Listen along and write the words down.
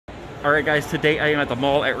Alright guys, today I am at the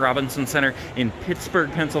mall at Robinson Center in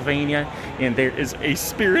Pittsburgh, Pennsylvania, and there is a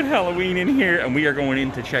Spirit Halloween in here, and we are going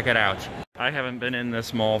in to check it out. I haven't been in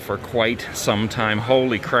this mall for quite some time.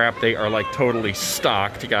 Holy crap, they are like totally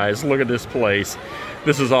stocked, guys. Look at this place.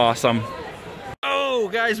 This is awesome. Oh,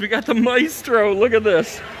 guys, we got the Maestro. Look at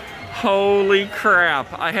this. Holy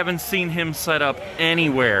crap. I haven't seen him set up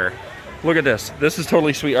anywhere. Look at this. This is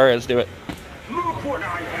totally sweet. Alright, let's do it. Look what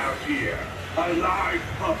I have here. A live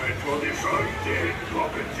puppet for this undead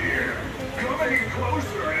puppeteer. Come any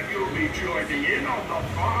closer and you'll be joining in on the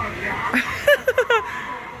fun.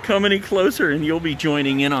 Come any closer and you'll be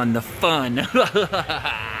joining in on the fun.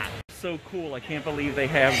 So cool. I can't believe they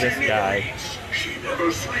have this guy. She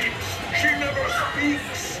never sleeps. She never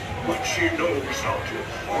speaks. But she knows how to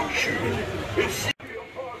function. It's a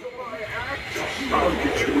part of my act. I'll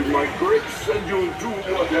get you with my grips and you'll do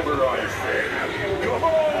whatever I say. Come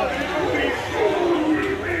on,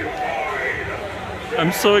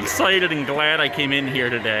 I'm so excited and glad I came in here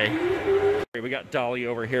today. We got Dolly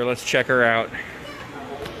over here. Let's check her out.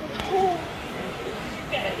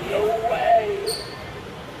 No way.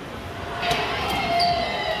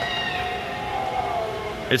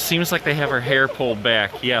 It seems like they have her hair pulled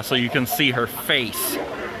back. Yeah, so you can see her face.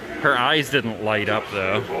 Her eyes didn't light up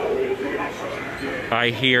though. I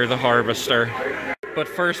hear the harvester. But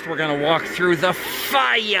first we're gonna walk through the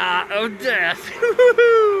fire of death.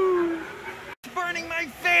 It's burning my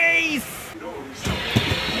face!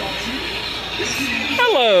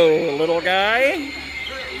 Hello, little guy.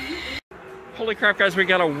 Holy crap, guys, we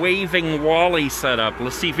got a waving Wally set up.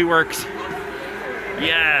 Let's see if he works.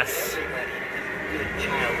 Yes!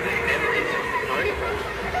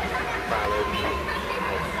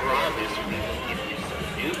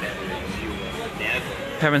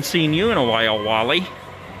 Haven't seen you in a while, Wally.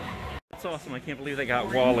 That's awesome. I can't believe they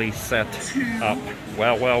got Wally set up.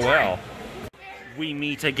 Well, well, well. We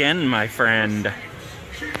meet again, my friend.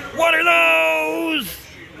 What are those?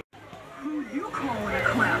 Who you calling a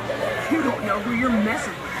clown? You don't know who you're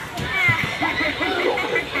messing with.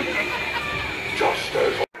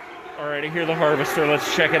 Alright, I hear the harvester.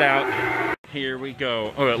 Let's check it out. Here we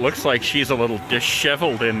go. Oh, it looks like she's a little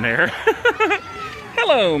disheveled in there.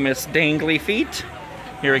 Hello, Miss Dangly Feet.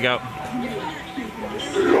 Here we go.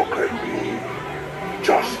 Look at me,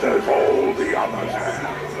 just as all the others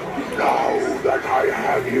have. Now that I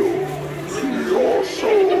have you, your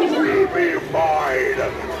soul will be mine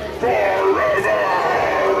forever!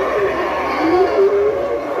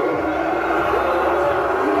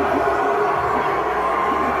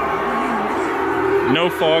 No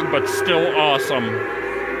fog, but still awesome.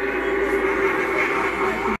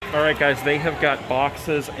 Alright guys, they have got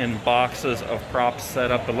boxes and boxes of props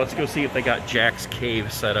set up, but let's go see if they got Jack's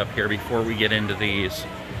cave set up here before we get into these.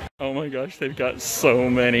 Oh my gosh, they've got so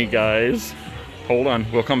many, guys. Hold on,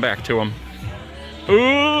 we'll come back to them.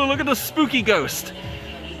 Ooh, look at the spooky ghost.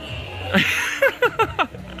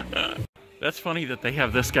 That's funny that they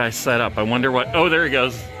have this guy set up. I wonder what... Oh, there he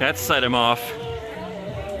goes. That set him off.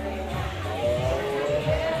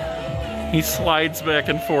 He slides back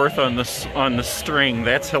and forth on the string.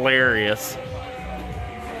 That's hilarious.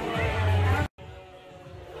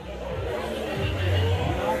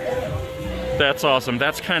 That's awesome.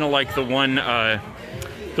 That's kind of like the one,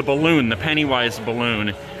 the balloon, the Pennywise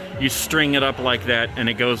balloon. You string it up like that and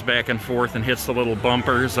it goes back and forth and hits the little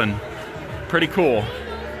bumpers, and pretty cool.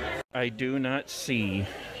 I do not see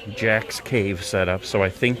Jack's cave set up, so I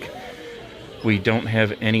think we don't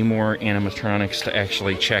have any more animatronics to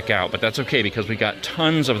actually check out, but that's okay because we got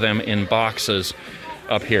tons of them in boxes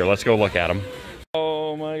up here. Let's go look at them.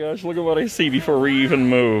 Oh my gosh, look at what I see before we even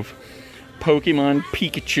move. Pokemon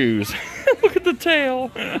Pikachus. Look at the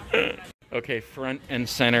tail. Okay, front and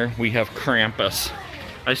center, we have Krampus.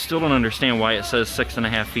 I still don't understand why it says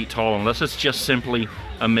 6.5 feet tall unless it's just simply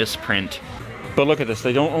a misprint. But look at this,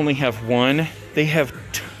 they don't only have one, they have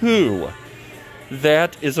two.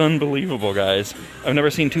 That is unbelievable, guys. I've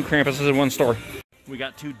never seen two Krampuses in one store. We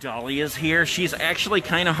got two Dahlias here. She's actually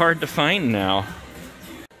kind of hard to find now.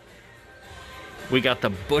 We got the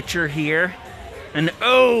Butcher here. And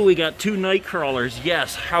oh, we got two Nightcrawlers.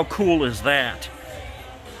 Yes, how cool is that?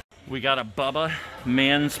 We got a Bubba,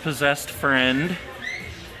 man's possessed friend.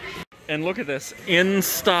 And look at this. In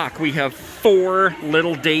stock, we have 4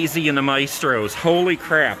 little Daisy and the Maestros. Holy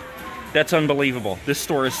crap. That's unbelievable. This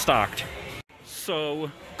store is stocked.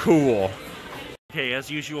 So cool. Okay,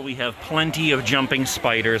 as usual, we have plenty of jumping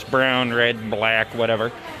spiders. Brown, red, black,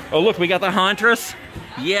 whatever. Oh, look, we got the Hauntress.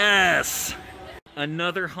 Yes!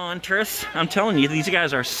 Another Hauntress. I'm telling you, these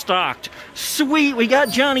guys are stocked. Sweet, we got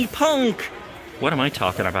Johnny Punk. What am I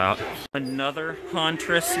talking about? Another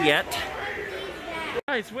Hauntress yet?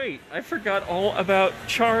 Guys, wait, I forgot all about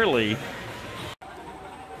Charlie.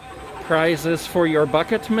 Prizes for your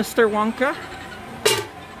bucket, Mr. Wonka?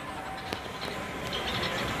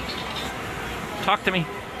 Talk to me.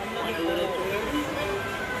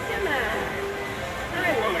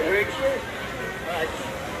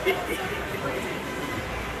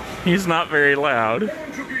 He's not very loud.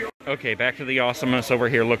 Okay, back to the awesomeness over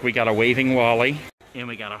here. Look, we got a waving Wally. And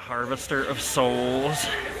we got a harvester of souls.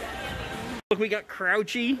 Look, we got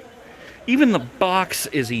Crouchy. Even the box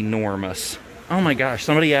is enormous. Oh my gosh,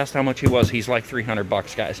 somebody asked how much he was. He's like 300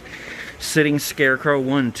 bucks, guys. Sitting Scarecrow,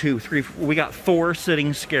 1, 2, 3, 4. We got 4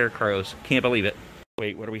 sitting Scarecrows. Can't believe it.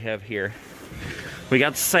 Wait, what do we have here? We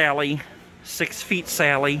got Sally. 6 feet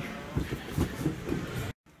Sally.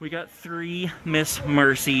 We got 3 Miss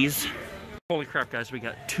Mercies. Holy crap, guys, we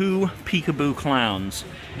got 2 Peekaboo Clowns.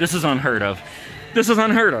 This is unheard of. This is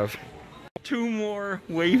unheard of. 2 more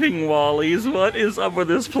waving Wallies. What is up with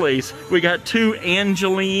this place? We got 2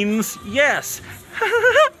 Angelines. Yes!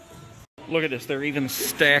 Look at this. They're even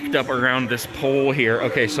stacked up around this pole here.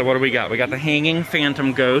 Okay, so what do we got? We got the hanging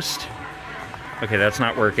Phantom Ghost. Okay, that's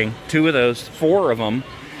not working. 2 of those. 4 of them.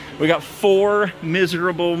 We got 4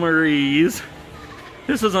 miserable Maries.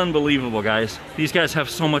 This is unbelievable, guys. These guys have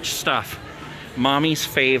so much stuff. Mommy's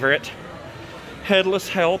favorite. Headless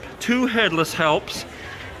Help. 2 Headless Helps.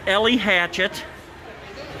 Ellie Hatchet.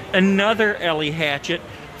 Another Ellie Hatchet.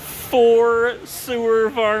 4 sewer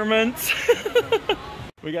varmints.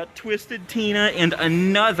 We got Twisted Tina and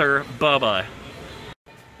another Bubba.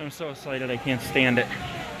 I'm so excited I can't stand it.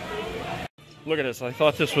 Look at this. I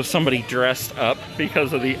thought this was somebody dressed up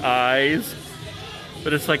because of the eyes.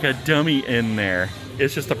 But it's like a dummy in there.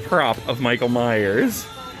 It's just a prop of Michael Myers.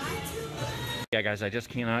 Yeah, guys, I just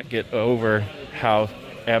cannot get over how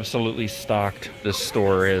absolutely stocked this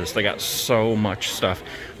store is. They got so much stuff.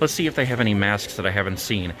 Let's see if they have any masks that I haven't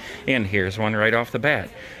seen. And here's one right off the bat.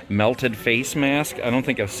 Melted face mask. I don't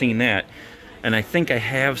think I've seen that. And I think I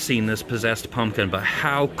have seen this possessed pumpkin, but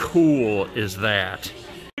how cool is that?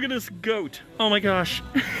 Look at this goat. Oh my gosh.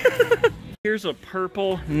 Here's a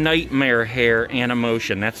purple nightmare hair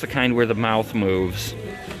Animotion. That's the kind where the mouth moves.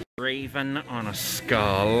 Raven on a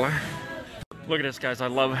skull. Look at this, guys. I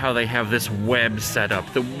love how they have this web set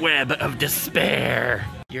up. The web of despair.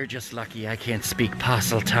 You're just lucky I can't speak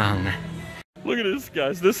Parseltongue. Look at this,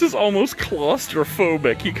 guys. This is almost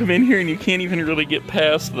claustrophobic. You come in here and you can't even really get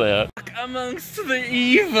past that. Look amongst the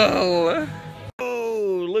evil.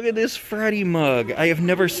 Oh, look at this Freddy mug. I have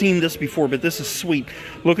never seen this before, but this is sweet.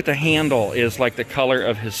 Look at the handle is like the color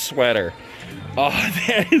of his sweater. Oh,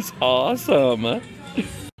 that is awesome.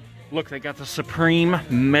 Look, they got the Supreme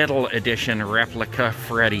Metal Edition replica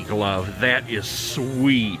Freddy glove. That is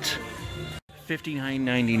sweet.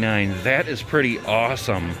 $59.99. That is pretty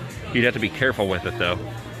awesome. You'd have to be careful with it, though.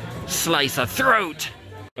 Slice a throat!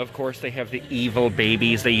 Of course, they have the evil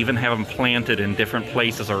babies. They even have them planted in different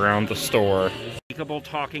places around the store. Speakable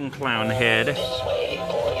talking clown head. This way,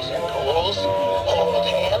 boys and girls. Hold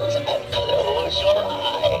hands and close your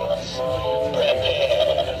eyes.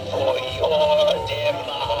 Prepare for your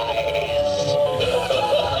demise.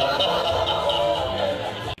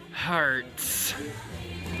 Hearts.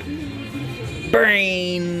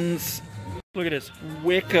 Brains. Look at this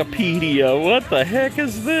Wikipedia. What the heck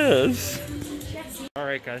is this?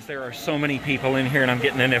 Alright guys, there are so many people in here and I'm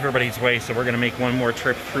getting in everybody's way, so we're going to make one more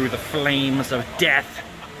trip through the flames of death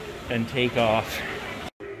and take off.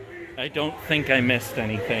 I don't think I missed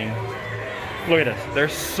anything. Look at this.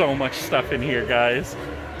 There's so much stuff in here, guys.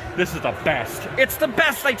 This is the best. It's the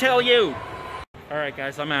best, I tell you! Alright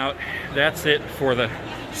guys, I'm out. That's it for the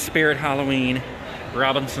Spirit Halloween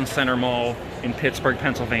Robinson Center Mall in Pittsburgh,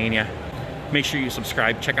 Pennsylvania. Make sure you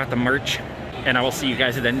subscribe, check out the merch, and I will see you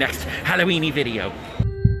guys in the next Halloween-y video.